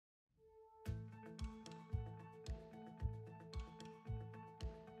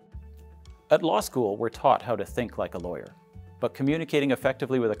At law school, we're taught how to think like a lawyer, but communicating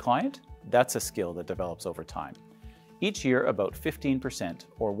effectively with a client, that's a skill that develops over time. Each year, about 15%,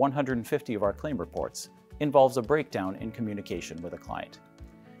 or 150 of our claim reports, involves a breakdown in communication with a client.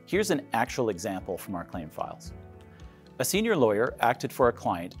 Here's an actual example from our claim files. A senior lawyer acted for a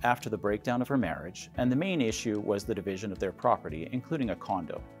client after the breakdown of her marriage, and the main issue was the division of their property, including a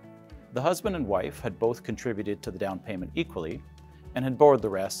condo. The husband and wife had both contributed to the down payment equally, and had borrowed the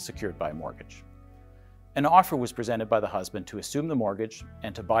rest secured by a mortgage. An offer was presented by the husband to assume the mortgage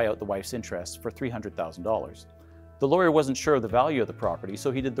and to buy out the wife's interest for $300,000. The lawyer wasn't sure of the value of the property,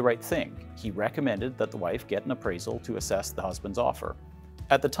 so he did the right thing. He recommended that the wife get an appraisal to assess the husband's offer.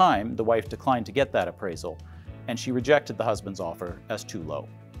 At the time, the wife declined to get that appraisal, and she rejected the husband's offer as too low.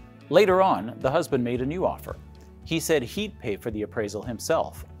 Later on, the husband made a new offer. He said he'd pay for the appraisal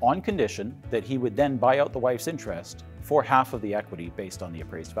himself, on condition that he would then buy out the wife's interest for half of the equity based on the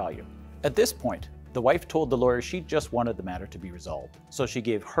appraised value. At this point, the wife told the lawyer she just wanted the matter to be resolved, so she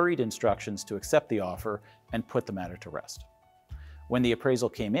gave hurried instructions to accept the offer and put the matter to rest. When the appraisal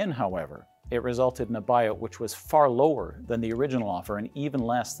came in, however, it resulted in a buyout which was far lower than the original offer and even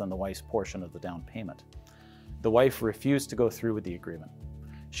less than the wife's portion of the down payment. The wife refused to go through with the agreement.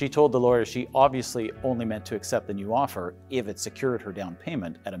 She told the lawyer she obviously only meant to accept the new offer if it secured her down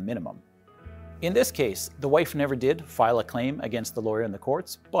payment at a minimum. In this case, the wife never did file a claim against the lawyer in the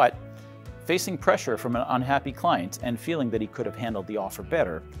courts, but facing pressure from an unhappy client and feeling that he could have handled the offer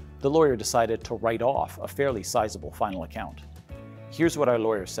better, the lawyer decided to write off a fairly sizable final account. Here's what our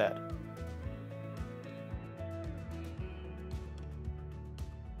lawyer said.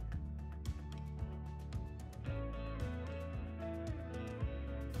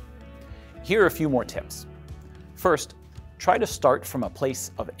 Here are a few more tips. First, try to start from a place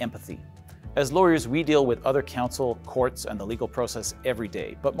of empathy. As lawyers, we deal with other counsel, courts, and the legal process every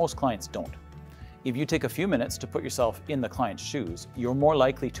day, but most clients don't. If you take a few minutes to put yourself in the client's shoes, you're more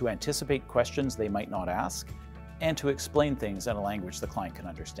likely to anticipate questions they might not ask and to explain things in a language the client can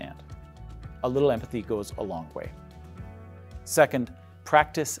understand. A little empathy goes a long way. Second,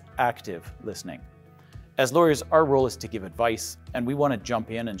 practice active listening. As lawyers, our role is to give advice, and we want to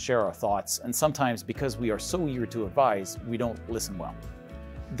jump in and share our thoughts, and sometimes because we are so eager to advise, we don't listen well.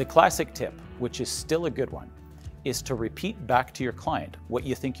 The classic tip, which is still a good one, is to repeat back to your client what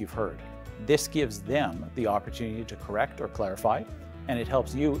you think you've heard. This gives them the opportunity to correct or clarify, and it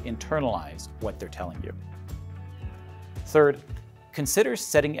helps you internalize what they're telling you. Third, consider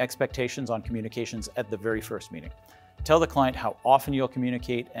setting expectations on communications at the very first meeting. Tell the client how often you'll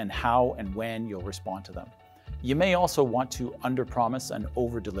communicate and how and when you'll respond to them. You may also want to underpromise and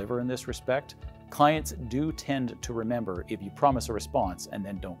overdeliver in this respect. Clients do tend to remember if you promise a response and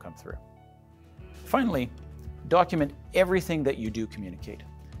then don't come through. Finally, document everything that you do communicate.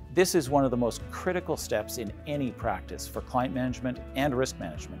 This is one of the most critical steps in any practice for client management and risk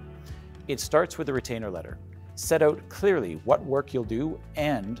management. It starts with a retainer letter. Set out clearly what work you'll do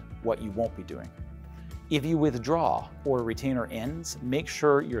and what you won't be doing. If you withdraw or a retainer ends, make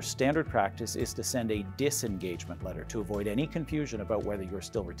sure your standard practice is to send a disengagement letter to avoid any confusion about whether you're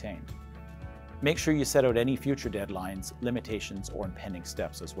still retained. Make sure you set out any future deadlines, limitations, or impending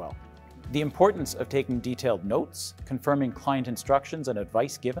steps as well. The importance of taking detailed notes, confirming client instructions and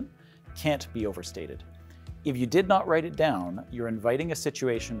advice given, can't be overstated. If you did not write it down, you're inviting a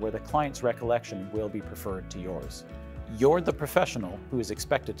situation where the client's recollection will be preferred to yours. You're the professional who is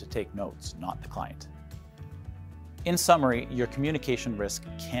expected to take notes, not the client. In summary, your communication risk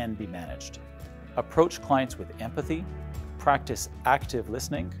can be managed. Approach clients with empathy, practice active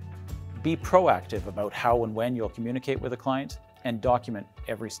listening, be proactive about how and when you'll communicate with a client, and document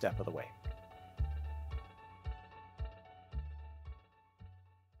every step of the way.